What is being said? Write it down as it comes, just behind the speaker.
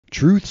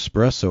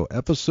Truthspresso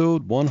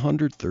episode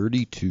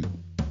 132.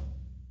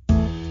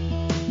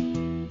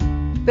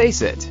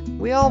 Face it,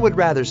 we all would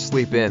rather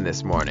sleep in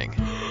this morning.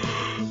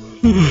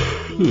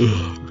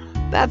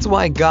 That's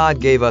why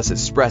God gave us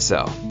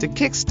espresso, to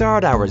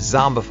kickstart our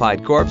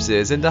zombified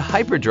corpses into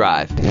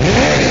hyperdrive.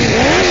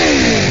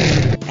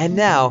 And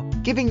now,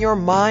 giving your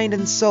mind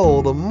and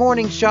soul the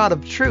morning shot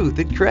of truth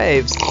it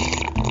craves.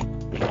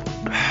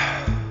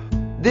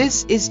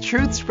 This is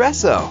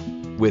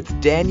Truthspresso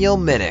with Daniel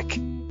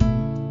Minnick.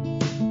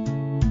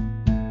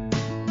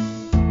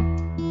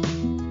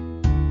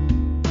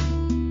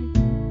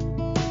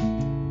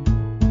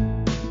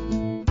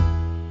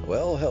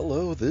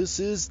 This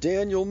is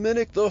Daniel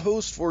Minnick, the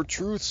host for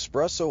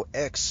Truthspresso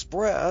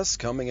Express,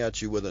 coming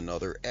at you with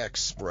another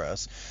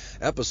Express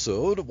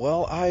episode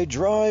while I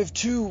drive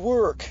to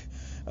work.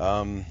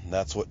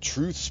 That's what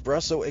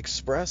Truthspresso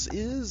Express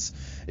is.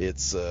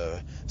 It's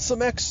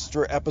some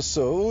extra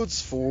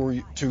episodes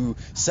to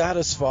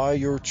satisfy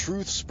your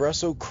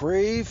Truthspresso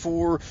crave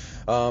for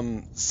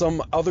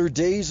some other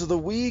days of the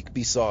week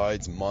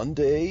besides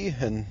Monday,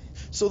 and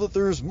so that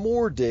there's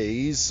more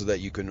days so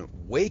that you can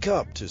wake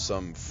up to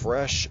some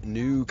fresh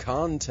new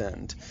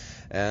content.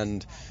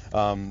 And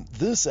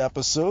this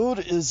episode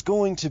is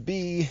going to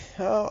be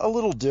a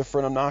little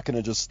different. I'm not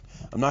going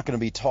to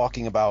be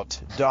talking about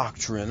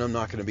doctrine. I'm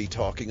not going to be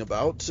talking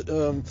about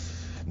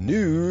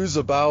news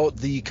about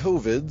the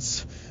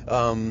COVIDs.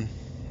 I'm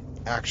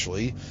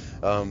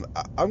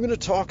going to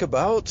talk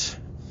about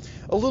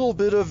a little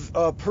bit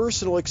of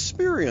personal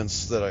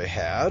experience that I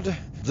had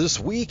this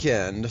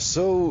weekend.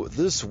 So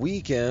this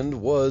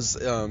weekend was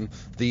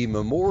the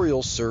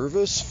memorial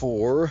service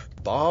for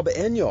Bob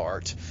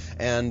Enyart,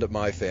 and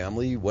my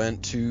family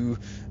went to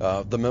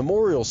the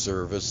memorial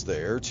service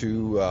there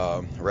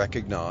to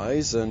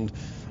recognize and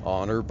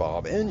honor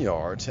Bob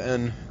Enyart.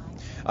 And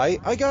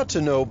I got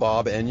to know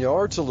Bob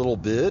Enyart a little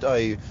bit.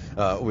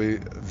 We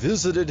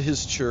visited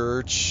his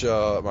church,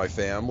 my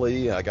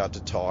family. I got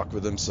to talk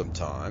with him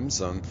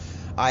sometimes.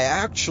 I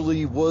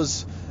actually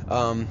was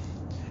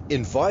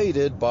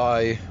invited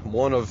by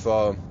one of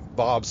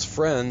Bob's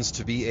friends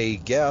to be a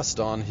guest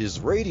on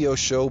his radio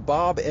show,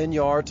 Bob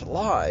Enyart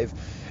Live.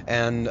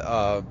 And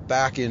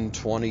back in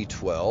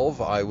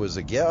 2012, I was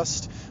a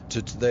guest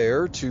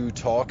there to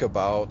talk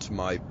about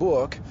my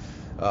book,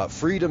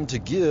 Freedom to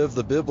Give,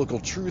 the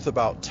Biblical Truth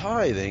About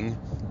Tithing,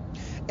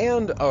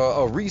 and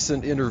a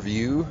recent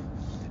interview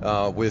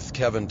with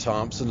Kevin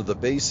Thompson of the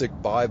Basic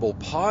Bible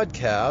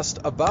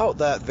Podcast about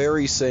that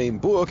very same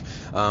book.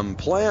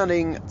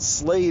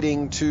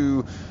 Slating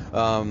to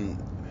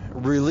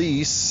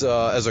release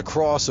as a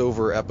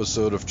crossover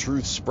episode of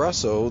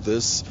Truthspresso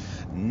this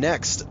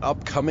next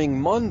upcoming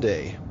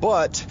Monday.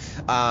 But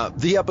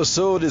the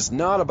episode is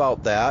not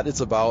about that. It's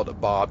about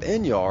Bob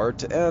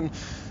Enyart and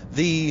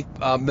the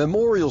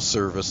memorial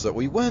service that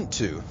we went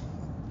to.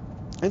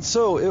 And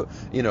so,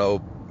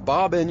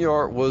 Bob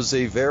Enyart was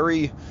a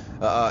very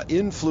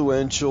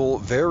influential,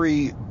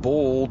 very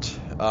bold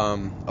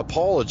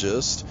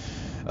apologist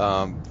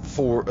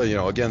for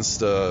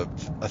against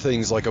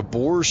things like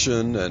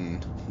abortion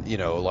and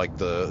like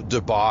the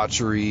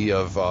debauchery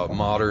of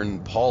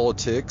modern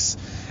politics.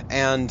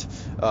 And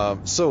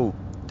so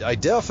I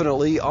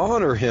definitely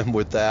honor him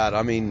with that.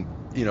 I mean,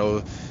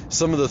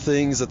 some of the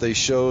things that they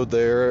showed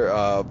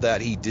there that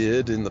he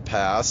did in the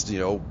past,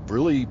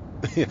 really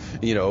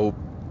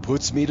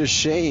puts me to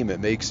shame. It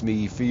makes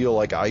me feel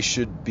like I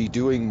should be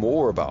doing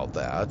more about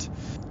that.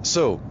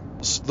 So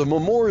the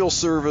memorial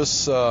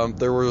service,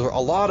 there were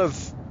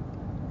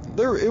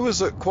it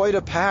was quite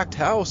a packed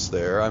house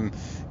there. I'm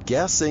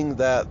guessing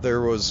that there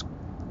was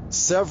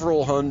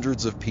several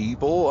hundreds of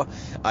people.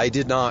 I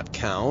did not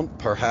count,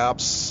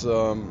 perhaps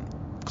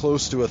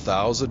close to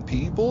 1,000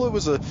 people. It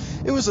was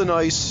a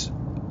nice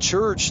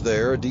church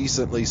there, a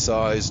decently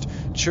sized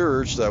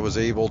church that was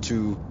able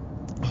to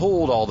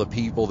hold all the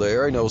people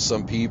there. I know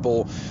some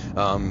people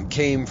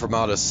came from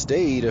out of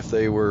state, if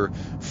they were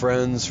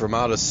friends from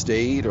out of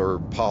state, or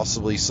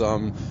possibly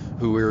some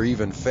who were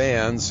even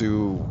fans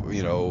who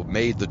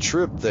made the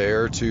trip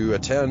there to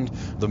attend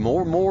the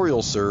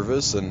memorial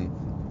service.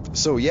 And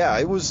so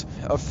it was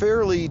a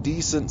fairly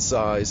decent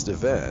sized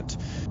event.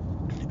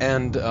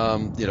 And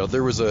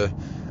there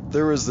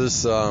was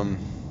this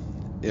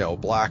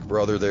black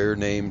brother there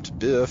named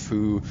Biff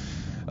who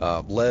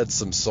led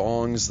some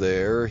songs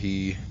there.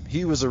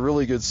 He was a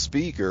really good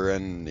speaker,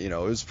 and it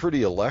was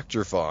pretty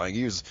electrifying.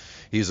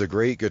 He's a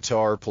great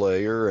guitar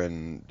player,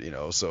 and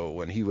so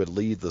when he would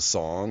lead the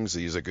songs,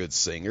 he's a good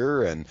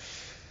singer, and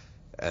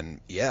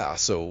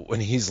so when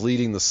he's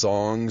leading the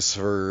songs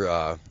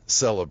for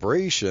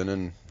celebration,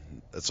 and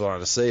that's what I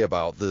want to say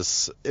about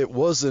this. It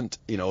wasn't,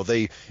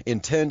 they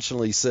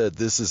intentionally said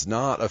this is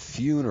not a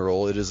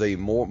funeral, it is a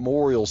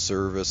memorial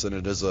service, and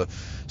it is a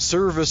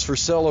service for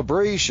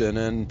celebration.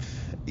 And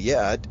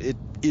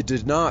it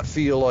did not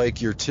feel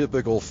like your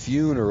typical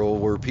funeral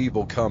where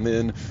people come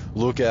in,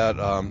 look at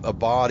a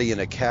body in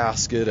a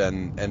casket,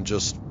 and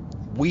just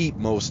weep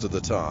most of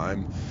the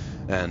time.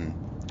 And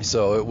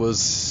So it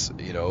was,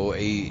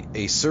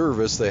 a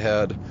service. They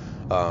had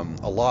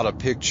a lot of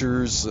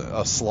pictures,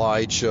 a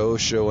slideshow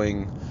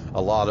showing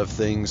a lot of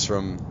things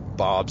from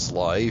Bob's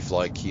life,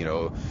 like,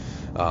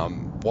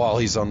 while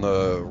he's on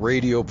the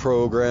radio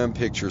program,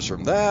 pictures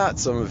from that,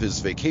 some of his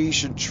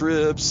vacation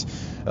trips,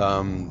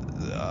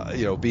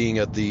 being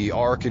at the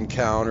Ark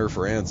Encounter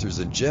for Answers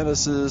in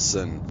Genesis,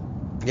 and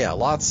yeah,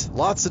 lots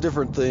of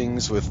different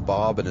things with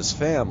Bob and his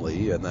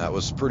family, and that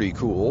was pretty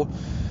cool.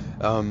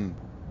 And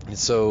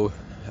so,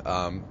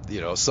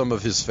 some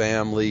of his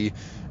family,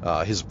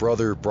 his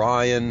brother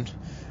Brian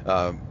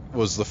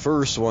was the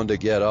first one to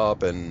get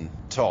up and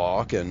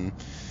talk, and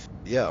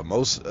yeah,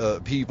 most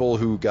people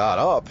who got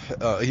up,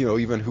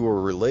 even who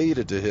were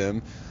related to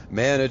him,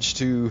 managed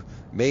to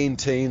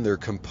maintain their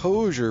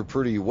composure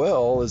pretty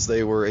well, as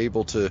they were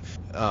able to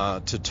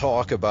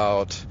talk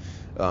about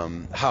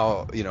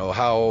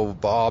how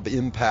Bob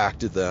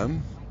impacted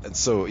them. And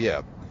so,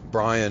 yeah,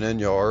 Brian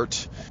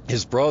Enyart,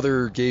 his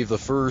brother, gave the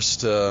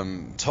first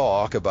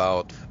talk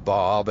about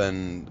Bob,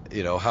 and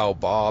how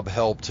Bob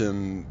helped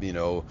him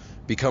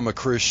become a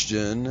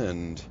Christian.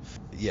 And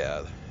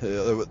yeah,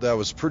 that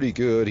was pretty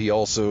good.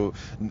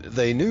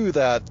 They knew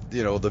that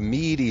the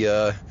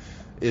media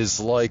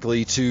is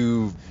likely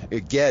to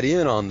get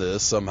in on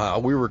this somehow.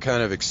 We were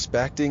kind of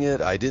expecting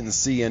it. I didn't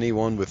see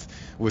anyone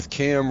with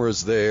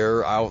cameras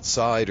there,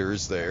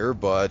 outsiders there,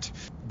 but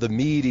the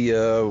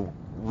media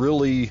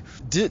really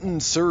didn't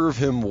serve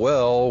him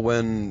well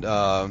when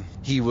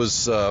he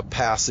was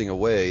passing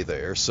away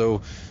there.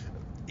 So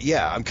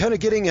yeah, I'm kind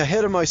of getting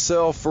ahead of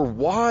myself for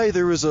why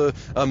there was a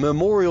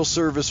memorial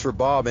service for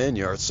Bob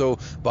Enyart. So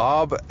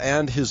Bob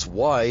and his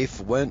wife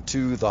went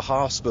to the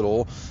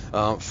hospital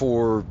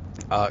for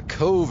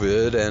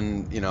COVID,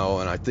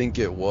 and I think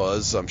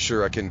I'm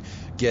sure I can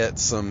get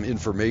some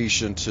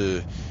information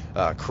to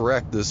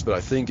correct this, but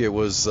I think it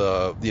was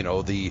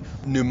the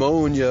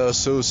pneumonia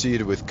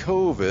associated with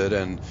COVID,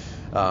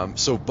 and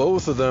so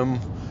both of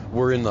them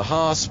were in the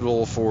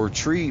hospital for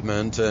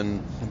treatment,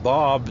 and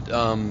Bob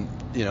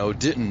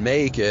didn't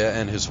make it,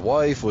 and his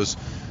wife was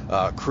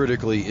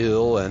critically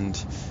ill, and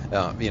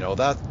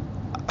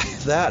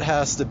that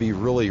has to be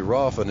really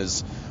rough on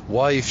his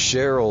wife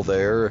Cheryl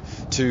there,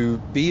 to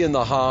be in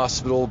the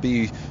hospital,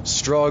 be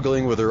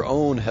struggling with her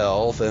own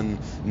health, and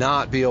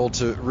not be able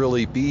to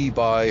really be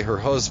by her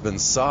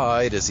husband's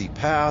side as he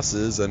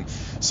passes. And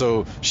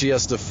so she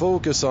has to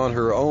focus on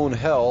her own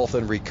health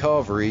and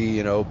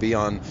recovery, be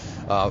on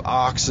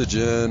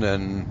oxygen.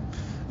 And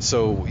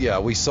so yeah,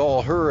 we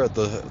saw her at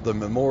the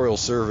memorial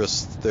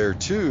service there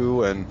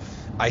too, and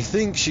I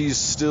think she's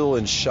still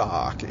in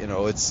shock.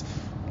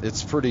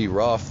 It's pretty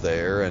rough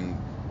there, and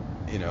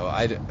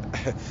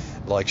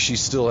she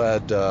still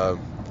had a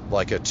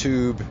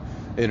tube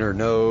in her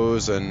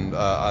nose and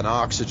an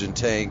oxygen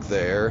tank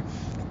there,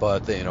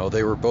 but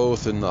they were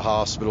both in the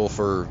hospital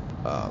for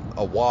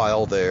a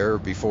while there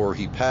before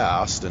he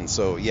passed. And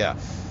so yeah,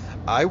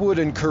 I would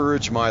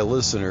encourage my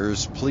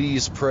listeners,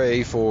 please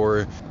pray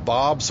for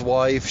Bob's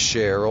wife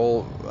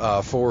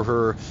Cheryl, for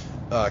her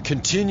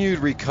continued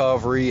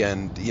recovery,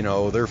 and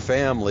their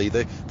family.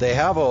 They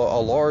have a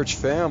large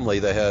family.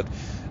 They had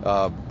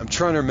I'm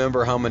trying to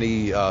remember how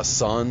many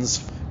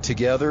sons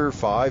together,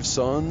 5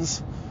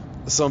 sons,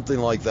 something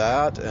like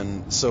that.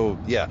 And so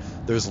yeah,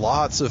 there's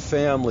lots of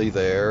family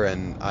there,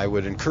 and I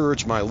would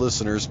encourage my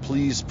listeners,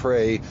 please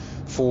pray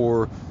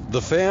for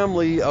the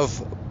family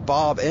of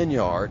Bob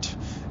Enyart,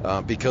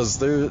 because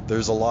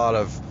there's a lot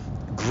of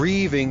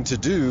grieving to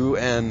do,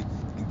 and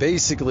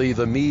basically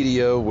the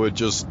media would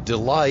just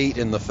delight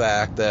in the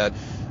fact that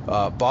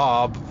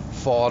Bob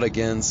fought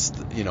against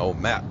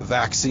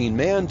vaccine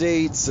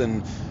mandates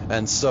and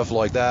stuff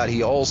like that.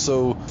 He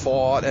also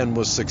fought and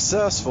was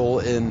successful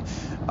in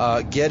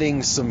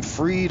getting some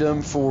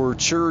freedom for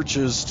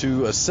churches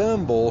to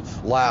assemble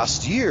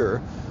last year,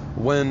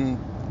 when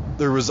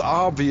there was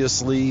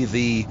obviously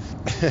the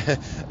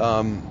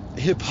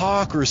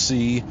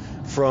hypocrisy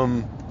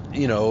from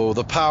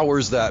the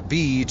powers that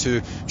be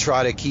to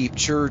try to keep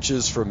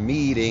churches from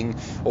meeting,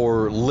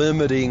 or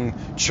limiting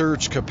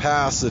church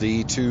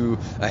capacity to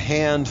a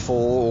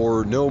handful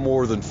or no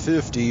more than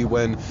 50,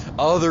 when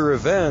other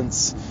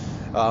events,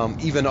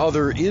 even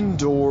other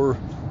indoor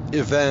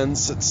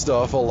events and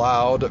stuff,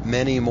 allowed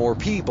many more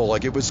people.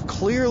 Like, it was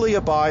clearly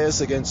a bias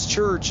against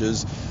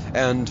churches,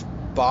 and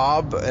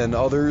Bob and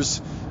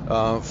others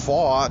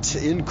fought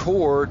in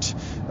court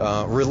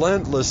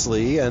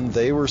relentlessly, and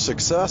they were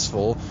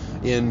successful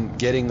in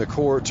getting the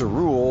court to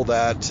rule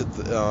that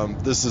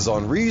this is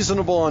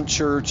unreasonable on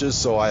churches.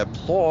 So I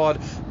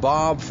applaud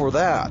Bob for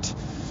that.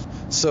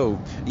 So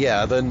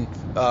yeah, then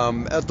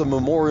at the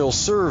memorial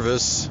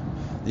service,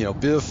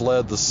 Biff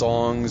led the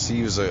songs.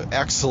 He was an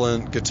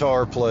excellent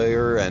guitar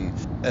player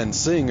and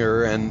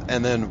singer,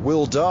 and then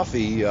Will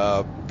Duffy,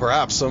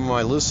 perhaps some of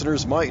my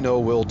listeners might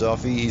know Will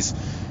Duffy.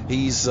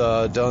 He's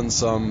done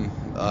some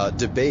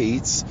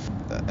debates,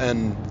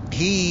 and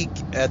he,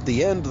 at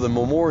the end of the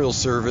memorial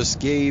service,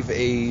 gave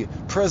a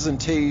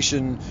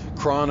presentation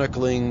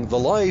chronicling the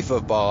life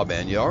of Bob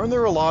Enyart. And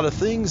there are a lot of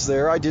things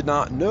there I did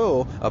not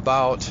know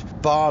about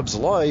Bob's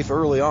life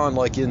early on,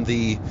 like in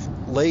the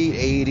late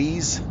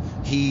 80s.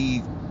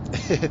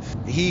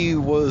 He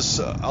was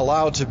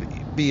allowed to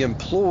be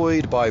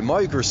employed by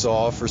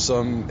Microsoft for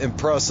some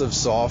impressive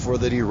software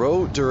that he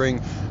wrote during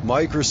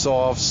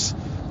Microsoft's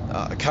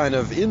kind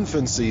of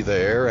infancy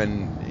there.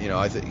 And, you know,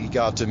 I think he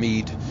got to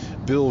meet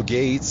Bill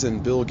Gates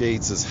in Bill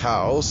Gates'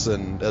 house.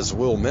 And as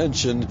Will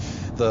mentioned,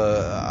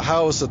 the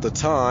house at the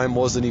time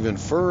wasn't even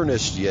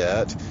furnished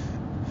yet.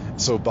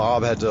 So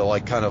Bob had to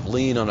like kind of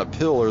lean on a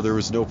pillar. There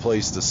was no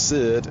place to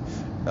sit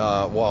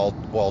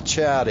while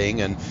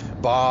chatting. And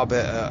Bob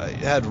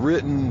had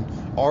written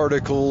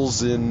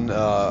articles in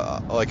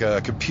like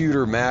a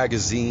computer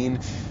magazine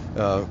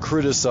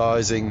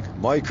criticizing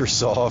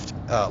Microsoft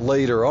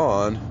later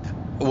on.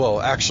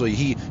 Well, actually,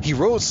 he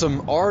wrote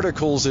some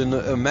articles in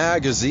a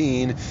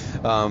magazine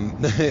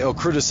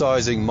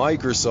criticizing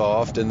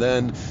Microsoft, and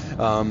then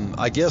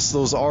I guess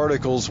those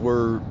articles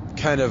were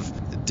kind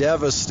of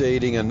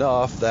devastating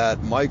enough that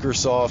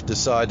Microsoft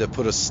decided to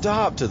put a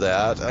stop to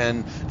that,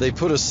 and they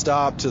put a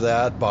stop to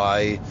that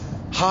by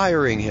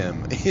hiring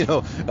him,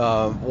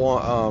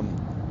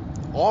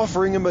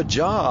 offering him a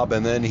job,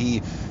 and then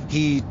he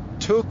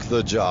took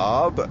the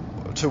job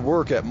to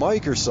work at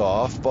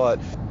Microsoft.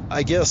 But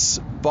I guess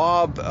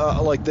Bob,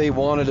 they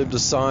wanted him to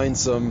sign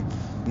some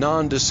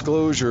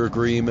non-disclosure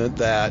agreement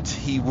that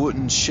he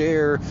wouldn't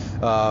share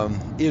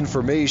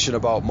information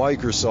about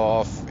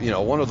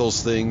Microsoft. One of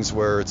those things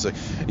where it's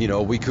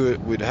we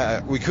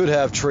could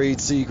have trade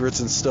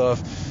secrets and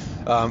stuff.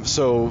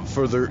 So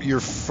for your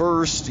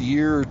first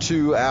year or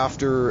two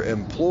after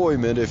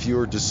employment, if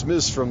you're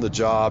dismissed from the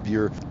job,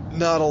 you're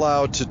not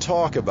allowed to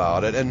talk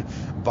about it. And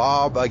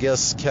Bob, I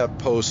guess, kept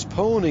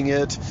postponing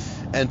it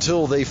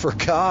until they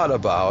forgot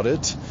about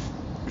it.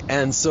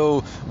 And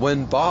so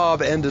when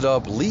Bob ended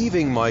up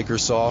leaving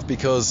Microsoft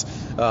because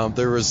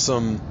there was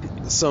some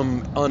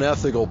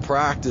unethical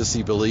practice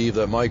he believed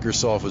that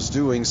Microsoft was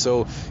doing,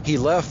 so he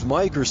left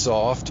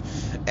Microsoft.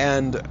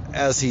 And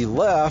as he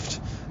left,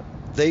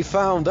 they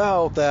found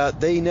out that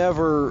they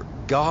never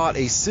got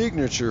a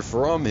signature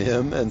from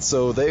him, and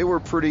so they were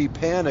pretty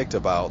panicked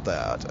about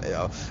that.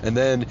 And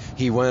then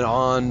he went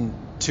on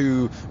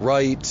to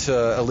write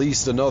at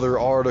least another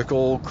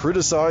article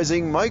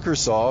criticizing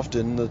Microsoft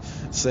in the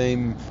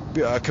same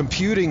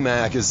computing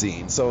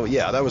magazine. So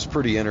yeah, that was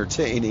pretty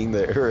entertaining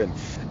there.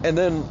 And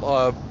then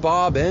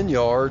Bob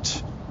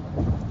Enyart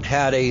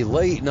had a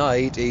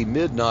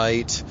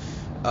midnight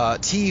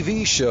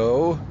TV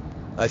show.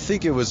 I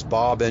think it was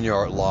Bob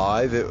Enyart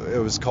Live.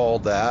 It was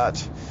called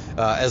that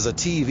as a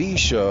TV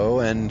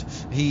show, and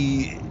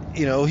he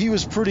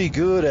was pretty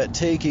good at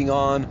taking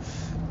on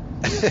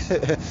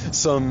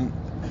some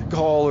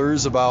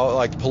callers about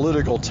like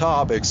political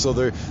topics. So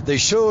they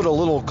showed a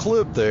little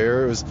clip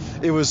there.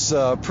 It was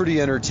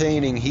pretty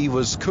entertaining. He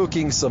was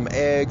cooking some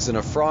eggs in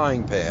a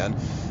frying pan,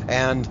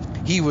 and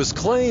he was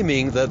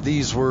claiming that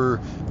these were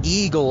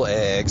eagle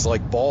eggs,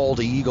 like bald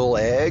eagle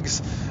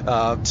eggs,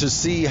 to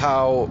see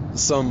how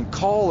some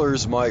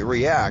callers might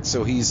react.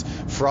 So he's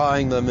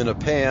frying them in a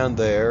pan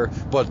there,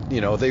 but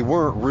they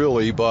weren't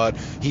really, but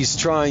he's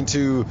trying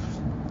to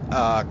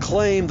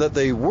claim that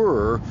they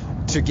were,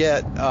 to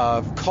get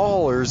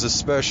callers,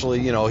 especially,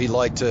 he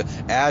liked to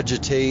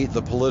agitate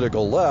the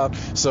political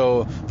left.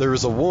 So there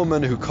was a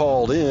woman who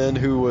called in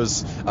who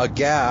was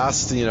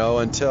aghast,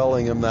 and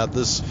telling him that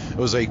this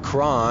was a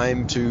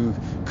crime to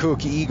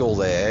cook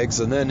eagle eggs.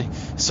 And then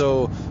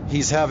so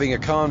he's having a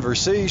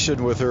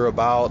conversation with her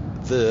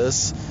about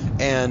this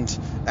and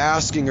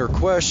asking her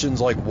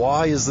questions like,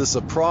 why is this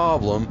a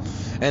problem?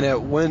 And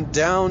it went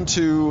down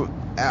to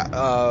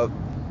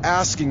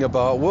asking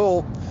about,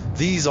 well,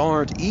 these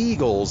aren't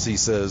eagles, he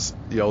says.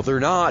 They're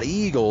not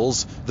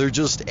eagles, they're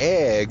just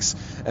eggs.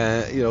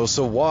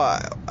 So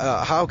why?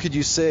 How could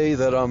you say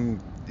that I'm,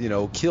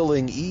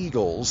 killing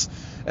eagles?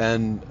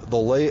 And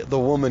the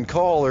woman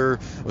caller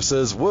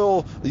says,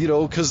 well,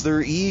 because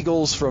they're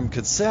eagles from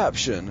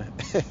conception.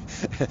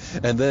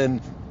 And then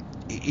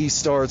he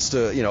starts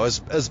to,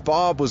 as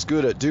Bob was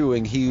good at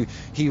doing,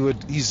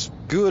 he's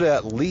good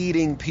at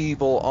leading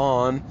people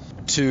on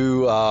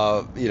to,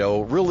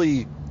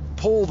 really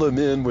pull them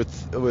in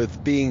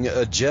with being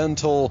a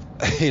gentle,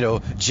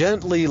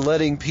 gently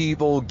letting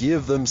people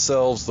give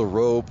themselves the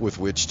rope with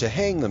which to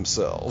hang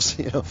themselves,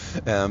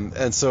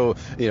 and so,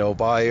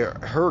 by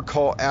her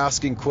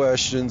asking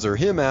questions, or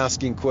him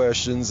asking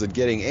questions and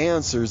getting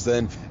answers,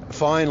 then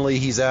finally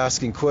he's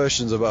asking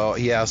questions about,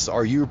 he asked,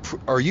 are you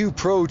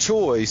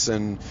pro-choice?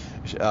 And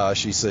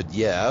she said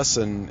yes.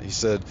 And he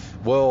said,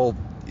 well,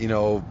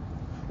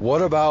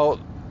 what about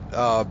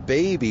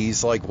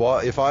babies? Like,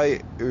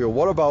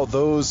 what about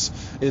those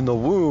in the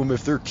womb?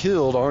 If they're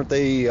killed, aren't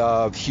they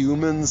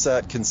humans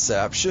at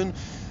conception?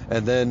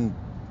 And then,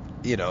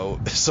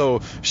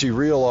 so she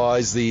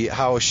realized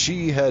how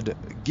she had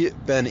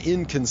been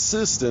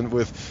inconsistent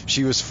with,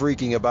 she was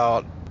freaking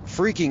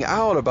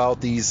out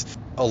about these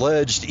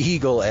alleged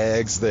eagle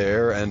eggs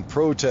there and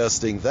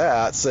protesting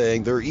that,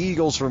 saying they're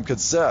eagles from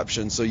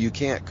conception, so you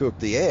can't cook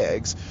the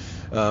eggs.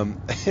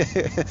 And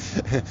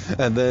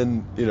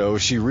then,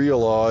 she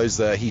realized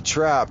that he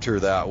trapped her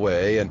that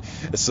way. And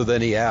so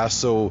then he asked,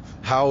 so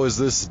how is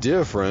this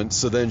different?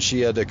 So then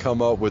she had to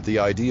come up with the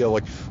idea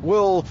like,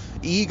 well,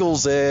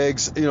 eagles'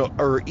 eggs,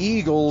 or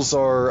eagles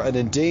are an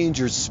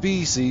endangered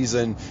species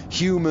and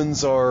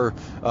humans are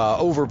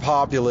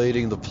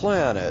overpopulating the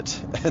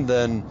planet. And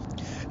then,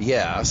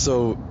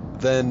 so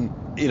then,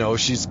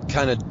 she's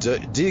kind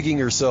of digging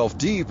herself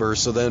deeper.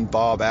 So then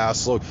Bob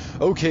asks, look,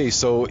 okay,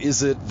 so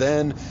is it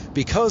then,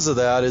 because of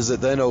that, is it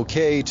then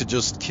okay to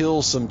just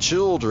kill some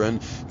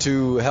children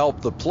to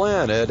help the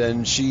planet?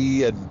 And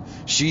she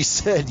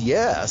said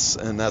yes,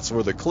 and that's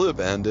where the clip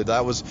ended.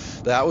 That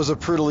was a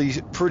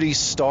pretty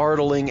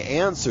startling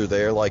answer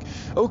there. Like,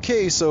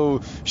 okay,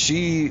 so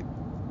she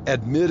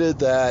admitted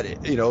that,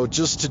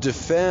 just to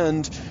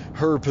defend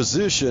her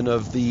position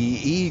of the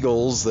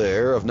eagles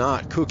there, of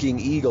not cooking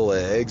eagle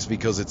eggs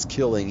because it's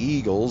killing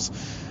eagles,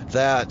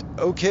 that,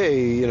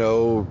 okay,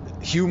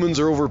 humans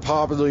are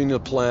overpopulating the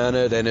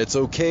planet and it's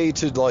okay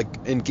to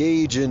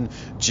engage in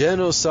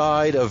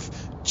genocide of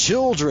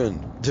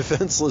children,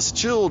 defenseless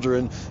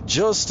children,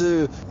 just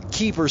to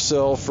keep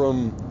herself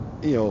from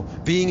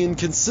being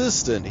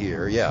inconsistent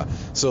here. Yeah,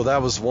 so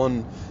that was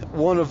one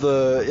of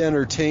the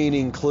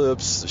entertaining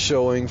clips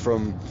showing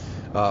from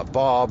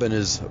Bob and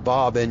his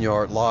Bob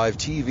Enyart live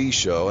TV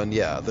show. And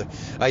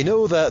I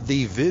know that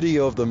the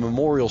video of the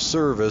memorial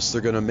service they're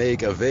going to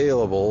make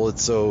available. And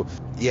so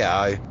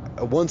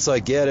once I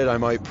get it, I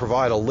might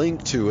provide a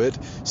link to it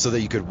so that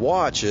you could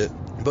watch it.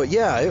 But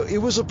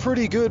it was a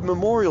pretty good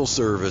memorial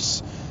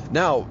service.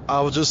 Now,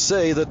 I'll just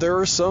say that there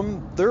are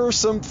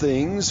some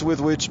things with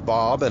which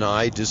Bob and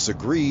I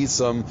disagree,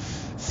 some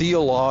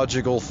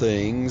theological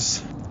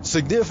things,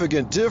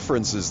 significant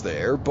differences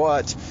there,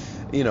 but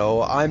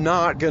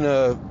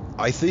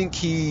I think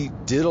he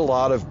did a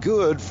lot of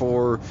good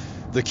for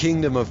the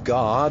kingdom of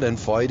God and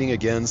fighting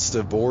against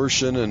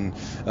abortion and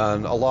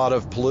a lot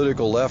of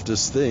political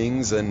leftist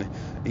things. And,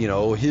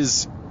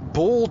 his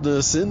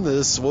boldness in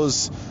this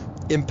was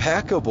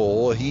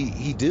impeccable.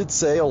 He did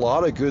say a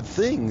lot of good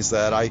things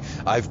that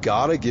I've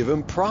got to give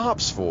him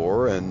props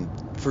for. And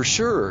for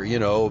sure,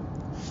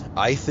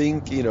 I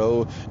think,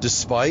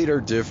 despite our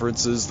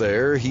differences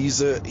there,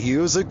 he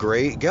was a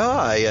great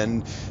guy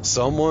and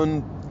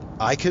someone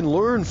I can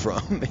learn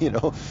from,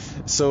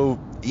 So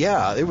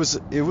it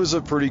was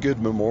a pretty good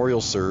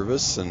memorial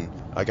service, and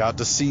I got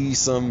to see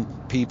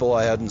some people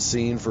I hadn't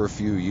seen for a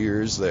few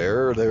years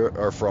there. They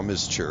are from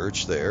his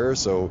church there.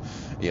 So,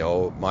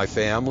 my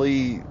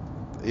family,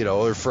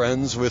 are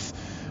friends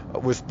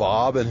with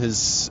Bob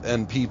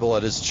and people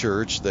at his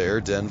church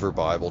there, Denver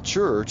Bible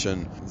Church.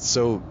 And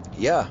so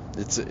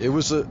it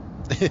was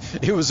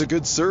a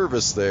good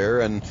service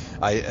there, and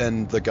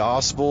the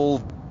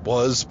gospel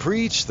was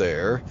preached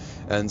there.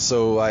 And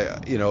so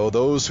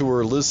those who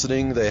were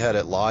listening, they had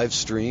it live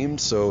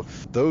streamed. So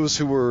those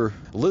who were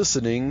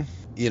listening,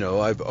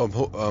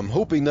 I'm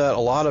hoping that a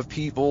lot of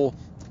people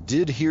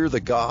did hear the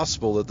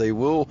gospel, that they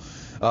will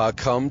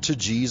come to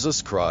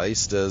Jesus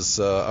Christ as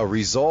a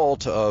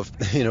result of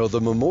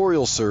the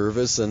memorial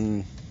service.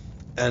 And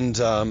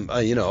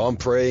I'm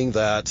praying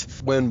that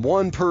when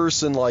one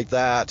person like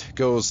that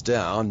goes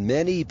down,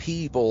 many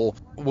people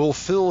will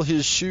fill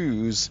his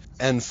shoes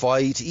and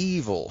fight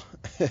evil.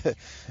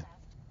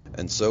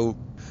 And so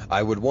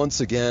I would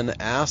once again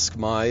ask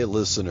my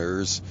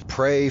listeners,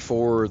 pray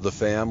for the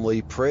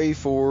family, pray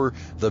for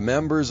the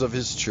members of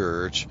his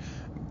church,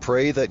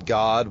 pray that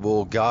God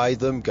will guide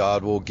them,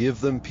 God will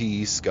give them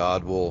peace,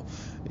 God will,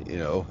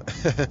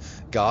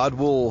 God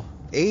will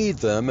aid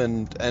them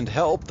and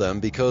help them,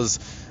 because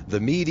the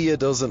media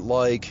doesn't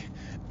like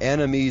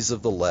enemies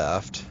of the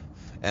left,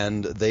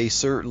 and they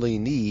certainly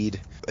need,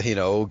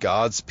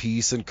 God's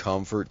peace and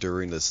comfort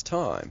during this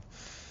time.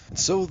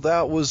 So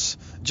that was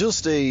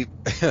just a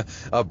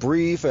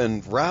brief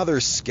and rather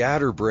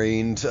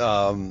scatterbrained,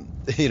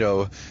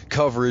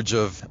 coverage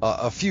of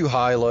a few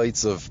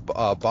highlights of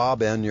Bob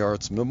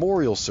Enyart's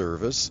memorial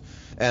service.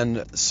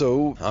 And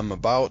so I'm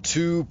about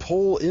to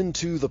pull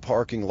into the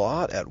parking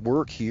lot at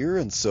work here,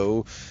 and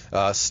so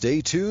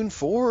stay tuned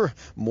for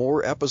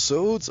more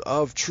episodes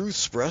of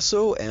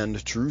Truthspresso and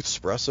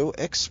Truthspresso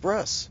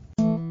Express.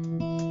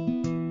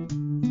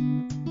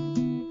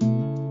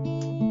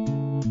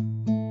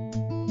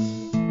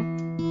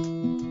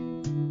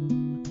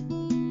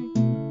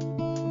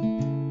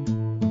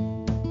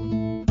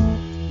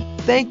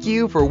 Thank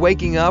you for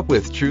waking up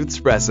with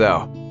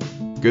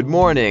Truthspresso. Good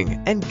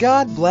morning, and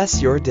God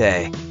bless your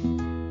day.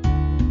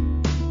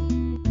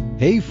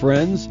 Hey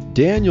friends,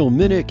 Daniel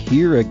Minnick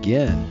here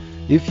again.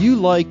 If you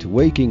liked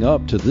waking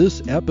up to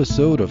this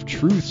episode of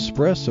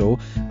Truthspresso,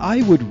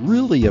 I would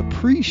really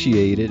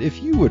appreciate it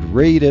if you would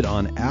rate it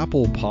on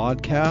Apple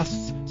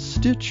Podcasts,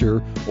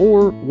 Stitcher,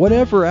 or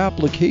whatever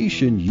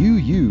application you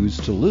use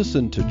to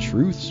listen to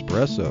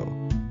Truthspresso.